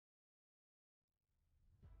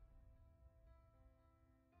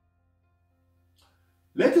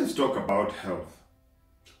Let us talk about health.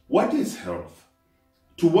 What is health?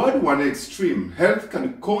 Toward one extreme, health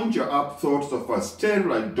can conjure up thoughts of a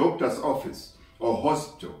sterile doctor's office or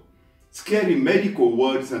hospital, scary medical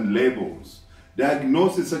words and labels,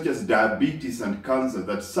 diagnoses such as diabetes and cancer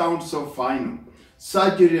that sound so final,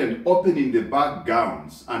 surgery and opening the back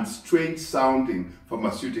gowns, and strange-sounding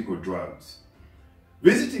pharmaceutical drugs.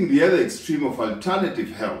 Visiting the other extreme of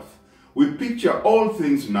alternative health, we picture all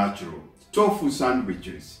things natural: tofu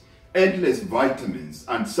sandwiches, endless vitamins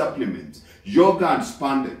and supplements, yoga and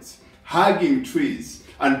spandex, hugging trees,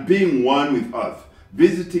 and being one with earth,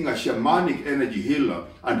 visiting a shamanic energy healer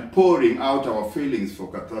and pouring out our feelings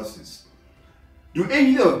for catharsis. Do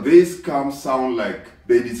any of these terms sound like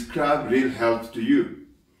they describe real health to you?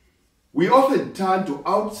 We often turn to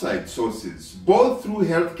outside sources, both through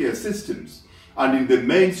healthcare systems and in the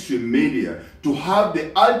mainstream media, to have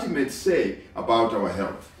the ultimate say about our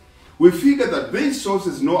health. We figure that these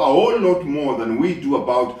sources know a whole lot more than we do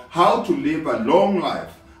about how to live a long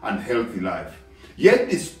life and healthy life. Yet,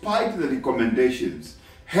 despite the recommendations,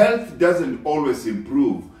 health doesn't always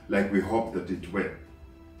improve like we hope that it will.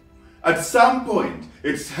 At some point,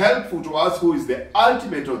 it's helpful to ask who is the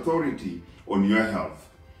ultimate authority on your health.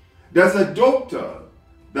 Does a doctor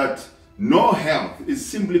that know health is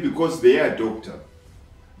simply because they are a doctor?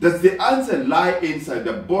 Does the answer lie inside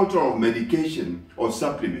a bottle of medication or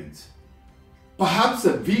supplements? Perhaps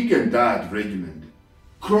a vegan diet regimen,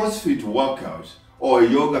 CrossFit workout, or a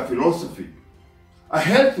yoga philosophy, a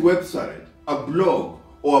health website, a blog,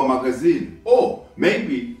 or a magazine, or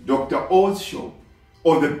maybe Dr. O's show,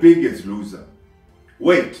 or The Biggest Loser.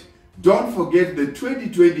 Wait, don't forget the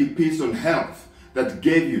 2020 piece on health that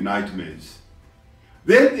gave you nightmares.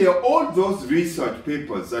 Then there are all those research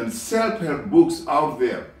papers and self-help books out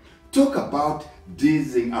there talk about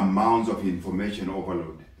dizzying amounts of information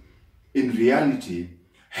overload. In reality,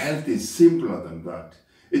 health is simpler than that.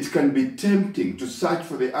 It can be tempting to search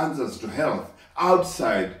for the answers to health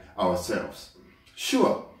outside ourselves.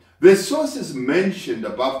 Sure, the sources mentioned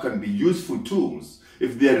above can be useful tools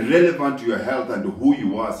if they are relevant to your health and who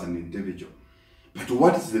you are as an individual. But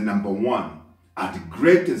what is the number one and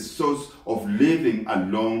greatest source of living a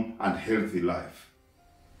long and healthy life?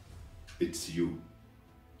 It's you.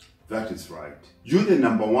 That is right. You're the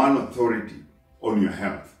number one authority on your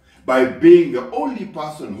health. By being the only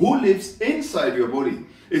person who lives inside your body,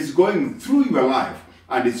 is going through your life,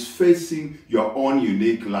 and is facing your own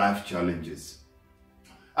unique life challenges.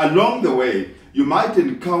 Along the way, you might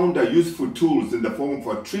encounter useful tools in the form of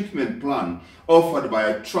a treatment plan offered by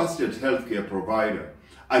a trusted healthcare provider,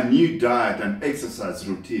 a new diet and exercise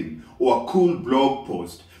routine, or a cool blog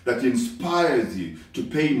post that inspires you to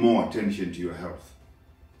pay more attention to your health.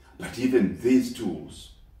 But even these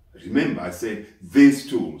tools, remember I said these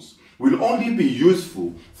tools, will only be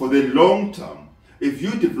useful for the long term if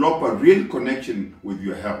you develop a real connection with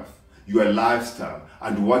your health, your lifestyle,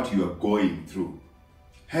 and what you are going through.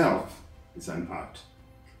 Health is an art.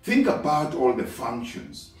 Think about all the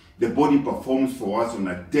functions the body performs for us on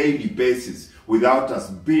a daily basis without us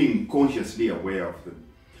being consciously aware of them.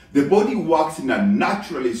 The body works in a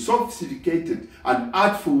naturally sophisticated and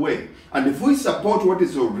artful way, and if we support what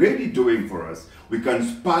it's already doing for us, we can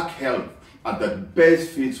spark health that best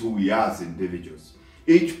fits who we are as individuals.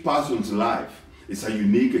 Each person's life is a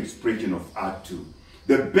unique expression of art too.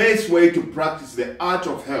 The best way to practice the art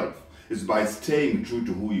of health is by staying true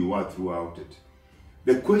to who you are throughout it.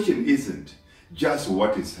 The question isn't just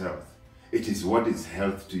what is health, it is what is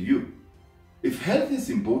health to you. If health is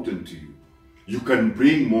important to you, you can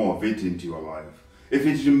bring more of it into your life. If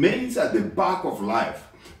it remains at the back of life,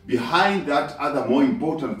 behind that other more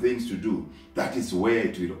important things to do, that is where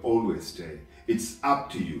it will always stay. It's up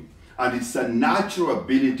to you. And it's a natural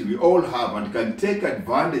ability we all have and can take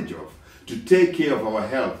advantage of to take care of our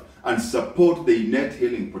health and support the innate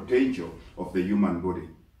healing potential of the human body.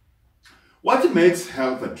 What makes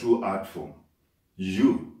health a true art form?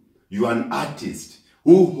 You are an artist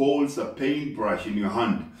who holds a paintbrush in your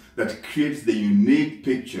hand that creates the unique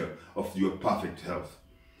picture of your perfect health.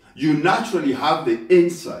 You naturally have the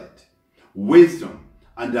insight, wisdom,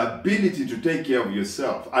 and the ability to take care of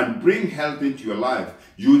yourself and bring health into your life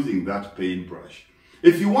using that paintbrush.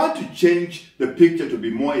 If you want to change the picture to be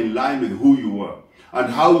more in line with who you are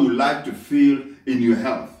and how you like to feel in your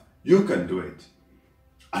health, you can do it.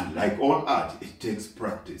 And like all art, it takes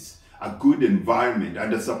practice, a good environment,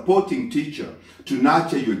 and a supporting teacher to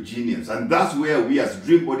nurture your genius. And that's where we as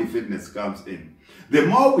Dream Body Fitness comes in. The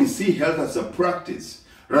more we see health as a practice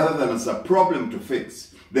rather than as a problem to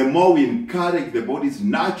fix, the more we encourage the body's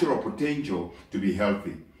natural potential to be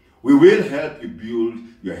healthy. We will help you build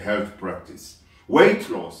your health practice. Weight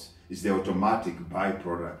loss is the automatic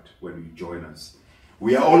byproduct when you join us.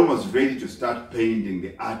 We are almost ready to start painting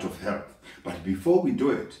the art of health. But before we do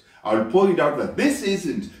it, I'll point out that this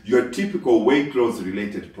isn't your typical weight loss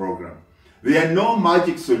related program. There are no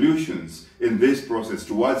magic solutions in this process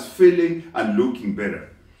towards feeling and looking better.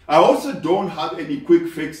 I also don't have any quick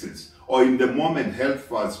fixes or in the moment health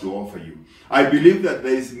fads to offer you. I believe that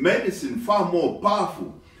there is medicine far more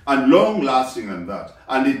powerful and long lasting than that,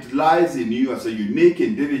 and it lies in you as a unique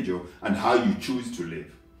individual and how you choose to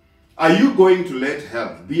live. Are you going to let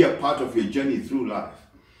health be a part of your journey through life?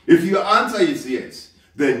 If your answer is yes,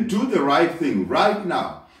 then do the right thing right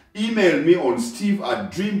now. Email me on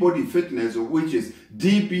steve@dreambodyfitness, which is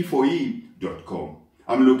db4e.com.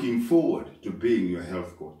 I'm looking forward to being your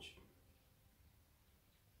health coach.